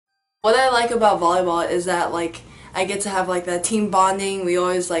What I like about volleyball is that I get to have that team bonding. We're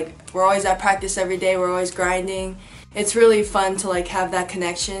always at practice every day. We're always grinding. It's really fun to have that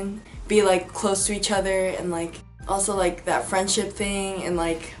connection, be close to each other, and also that friendship thing, and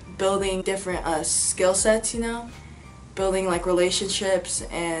building different skill sets, building relationships,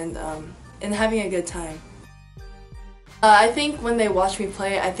 and having a good time. I think when they watch me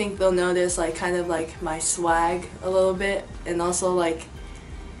play, I think they'll notice kind of my swag a little bit, and also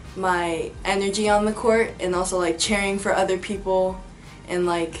my energy on the court, and also cheering for other people, and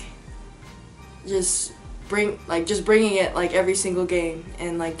just bringing it every single game,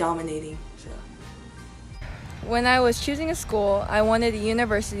 and dominating. So. When I was choosing a school, I wanted a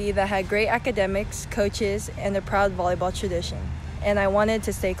university that had great academics, coaches, and a proud volleyball tradition, and I wanted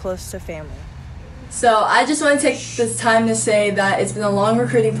to stay close to family. So I just want to take this time to say that it's been a long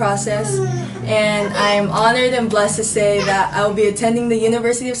recruiting process, and I am honored and blessed to say that I will be attending the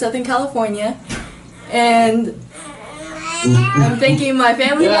University of Southern California, and I'm thanking my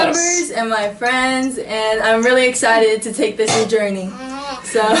family members and my friends, and I'm really excited to take this new journey.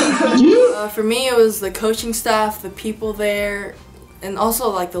 So for me, it was the coaching staff, the people there, and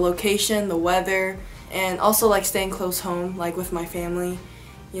also the location, the weather, and also staying close home with my family.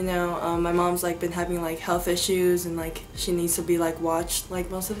 My mom's been having health issues, and she needs to be watched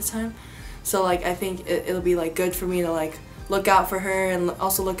most of the time. So I think it'll be good for me to look out for her, and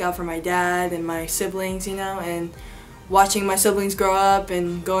also look out for my dad and my siblings, and watching my siblings grow up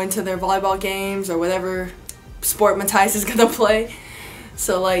and go into their volleyball games or whatever sport Matthijs is gonna play.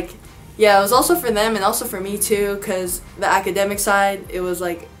 So yeah, it was also for them and also for me too, because the academic side, it was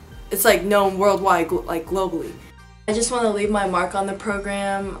it's known worldwide, globally. I just want to leave my mark on the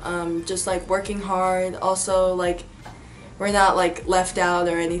program, just working hard. Also we're not left out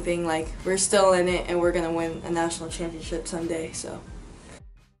or anything. We're still in it, and we're gonna win a national championship someday. So.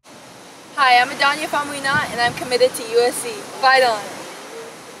 Hi, I'm Adonia Faumuina, and I'm committed to USC. Fight on!